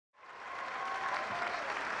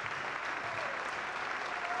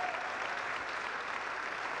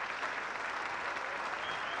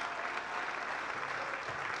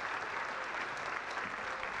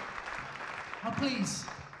please,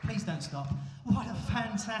 please don't stop. What a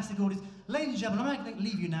fantastic audience. Ladies and gentlemen, I'm going to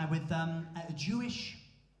leave you now with a Jewish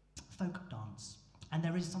folk dance. And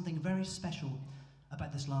there is something very special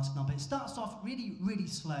about this last number. It starts off really, really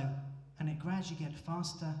slow, and it gradually gets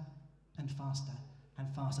faster and faster and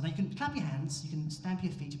faster. Now you can clap your hands, you can stamp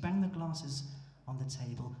your feet, bang the glasses on the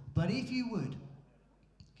table. But if you would,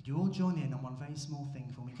 could you all join in on one very small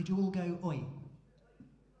thing for me? Could you all go, oi?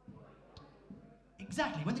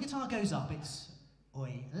 Exactly, when the guitar goes up, it's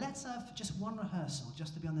oi. Let's have just one rehearsal,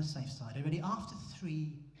 just to be on the safe side. Are you ready? After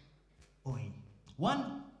 3, oi.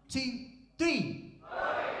 1, 2, 3. Oi.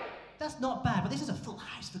 That's not bad, but this is a full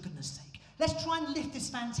house, for goodness sake. Let's try and lift this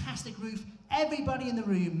fantastic roof, everybody in the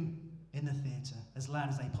room, in the theatre, as loud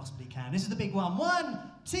as they possibly can. This is the big one. 1,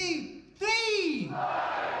 2, 3. Oi.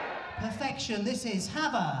 Perfection. This is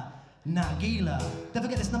Hava Nagila. Don't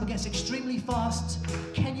forget this number gets extremely fast.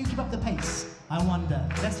 Can you keep up the pace? I wonder.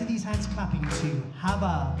 Let's see these hands clapping to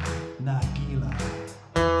Hava Nagila.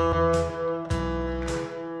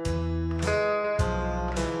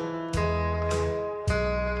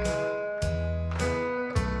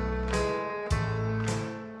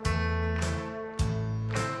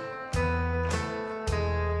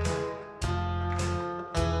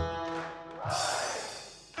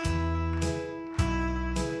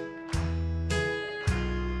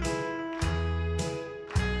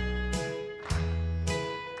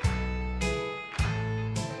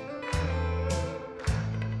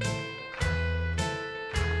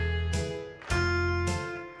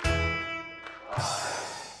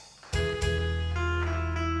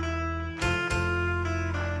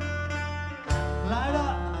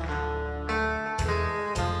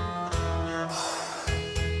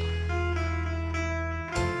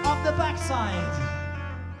 The backside.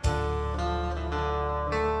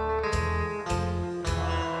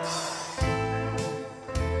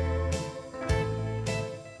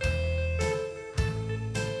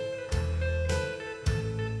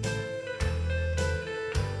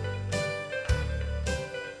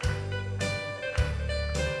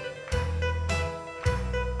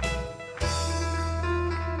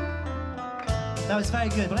 That was very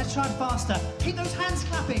good, but let's try it faster. Keep those hands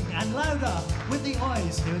clapping and louder with the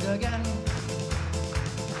eyes. Here we go again.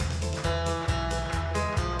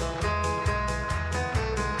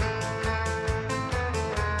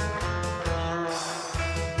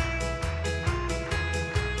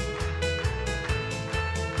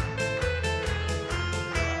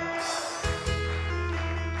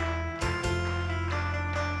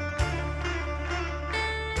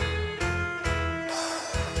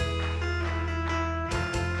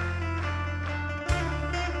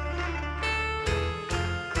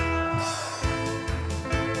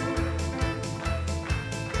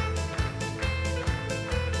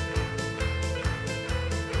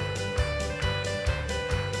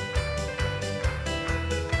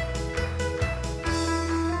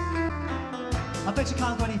 I bet you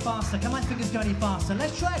can't go any faster. Can my fingers go any faster?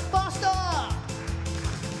 Let's try it faster!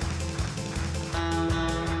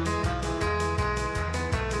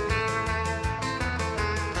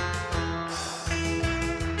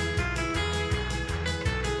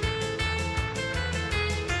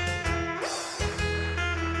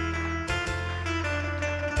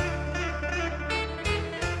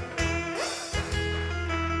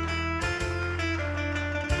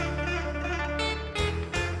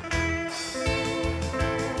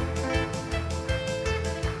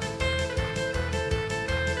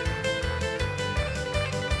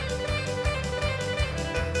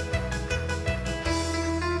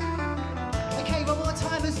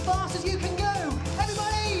 As fast as you can go,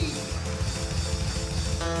 everybody!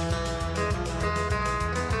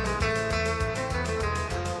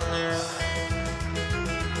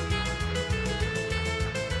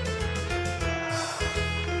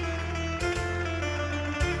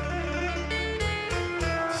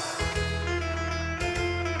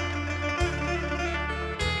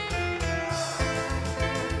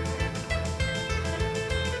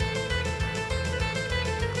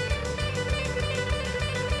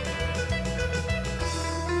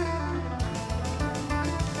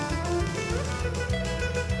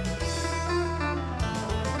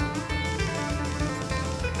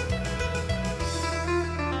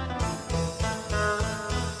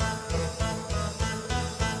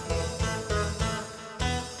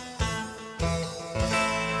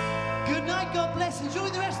 Enjoy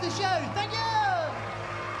the rest of the show. Thank you!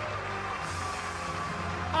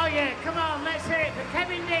 Oh yeah, come on, let's hear it for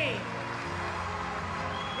Kevin D.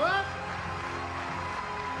 What?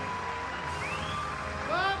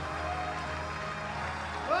 What?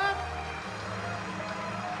 What?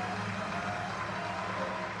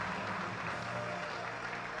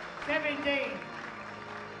 Kevin Dean.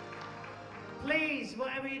 Please,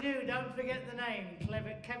 whatever you do, don't forget the name.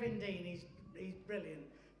 Kevin Dean, he's brilliant.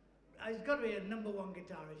 He's got to be a #1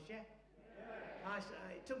 guitarist, yeah?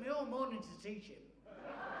 It took me all morning to teach him.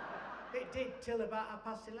 It did till about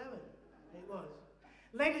 11:30. It was.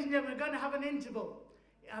 Ladies and gentlemen, we're going to have an interval.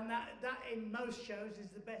 And that in most shows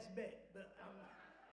is the best bit. But